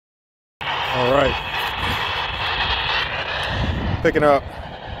All right. Picking up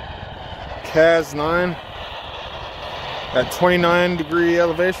CAS-9 at 29-degree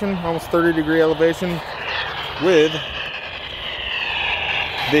elevation, almost 30-degree elevation, with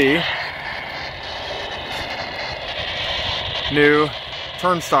the new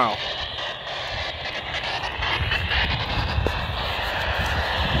Turnstile.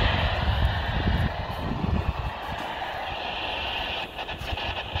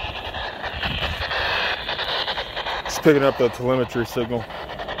 It's picking up the telemetry signal.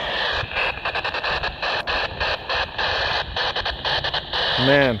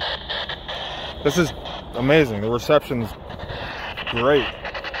 Man, this is amazing. The reception's great.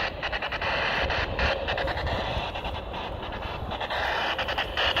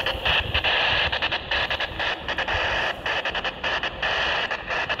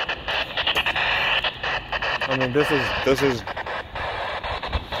 I mean, this is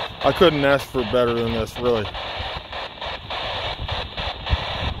I couldn't ask for better than this, really.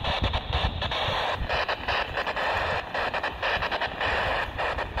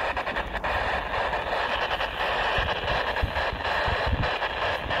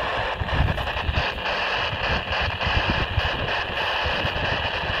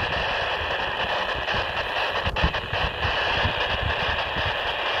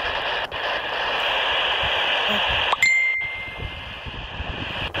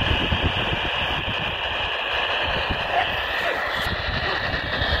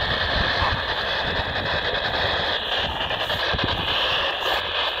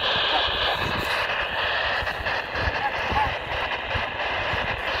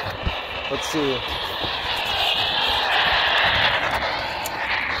 Let's see.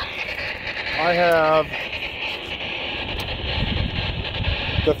 I have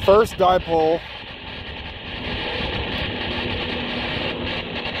the first dipole .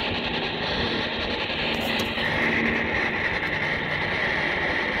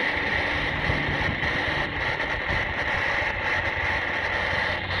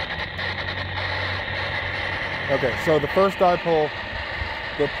 Okay, so the first dipole,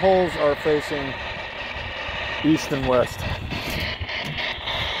 the poles are facing east and west.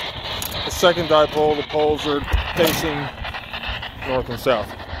 The second dipole, the poles are facing north and south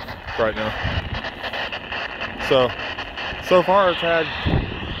right now. So far it's had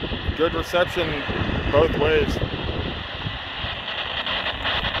good reception both ways.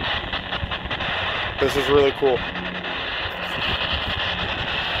 This is really cool.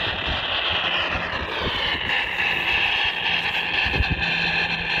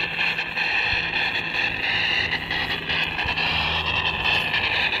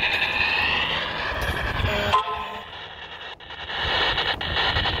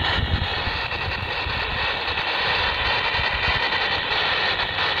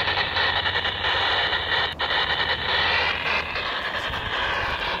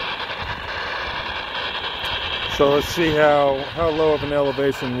 So let's see how low of an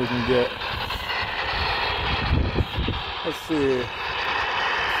elevation we can get. Let's see.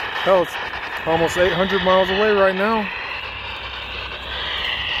 Hell, it's almost 800 miles away right now.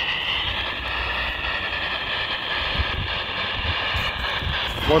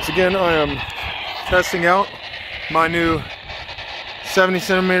 Once again, I am testing out my new 70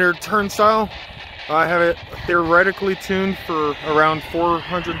 centimeter Turnstile. I have it theoretically tuned for around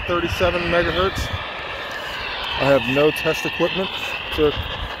 437 megahertz. I have no test equipment to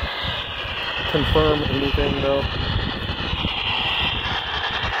confirm anything though.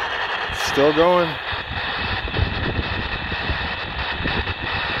 Still going.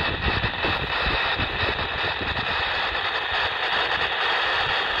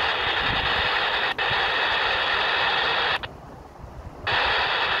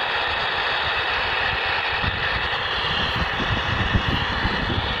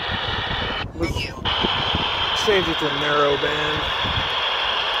 Change it to a narrow band.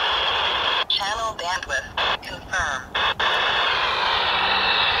 Channel bandwidth confirmed.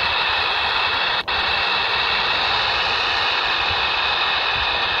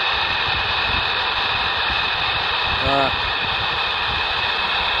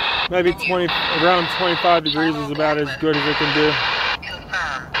 Maybe around 25 degrees is about as good as it can do.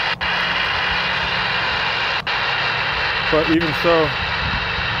 Confirmed. But even so,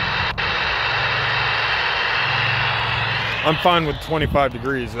 I'm fine with 25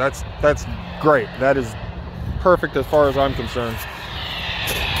 degrees. That's great. That is perfect as far as I'm concerned.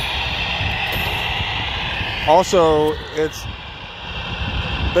 Also, it's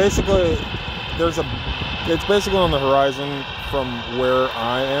basically it's basically on the horizon from where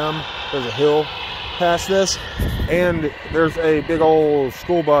I am. There's a hill past this, and there's a big old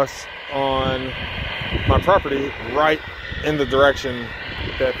school bus on my property right in the direction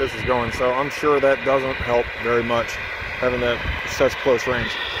that this is going, so I'm sure that doesn't help very much having that such close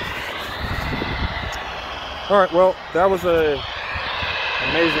range. All right, well, that was a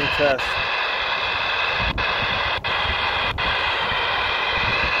amazing test.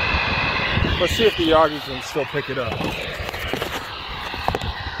 Let's see if the Yagi can still pick it up.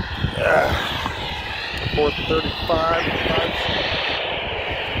 435.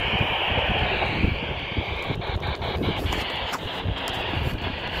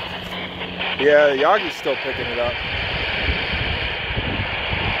 Yeah, the Yagi's still picking it up.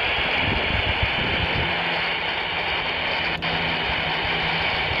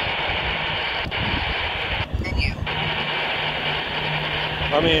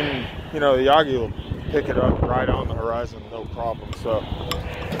 I mean, you know, the Yagi will pick it up right on the horizon, no problem. So,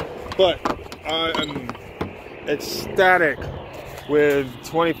 but I'm ecstatic with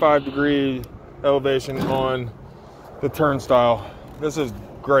 25-degree elevation on the Turnstile. This is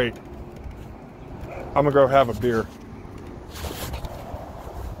great. I'm gonna go have a beer.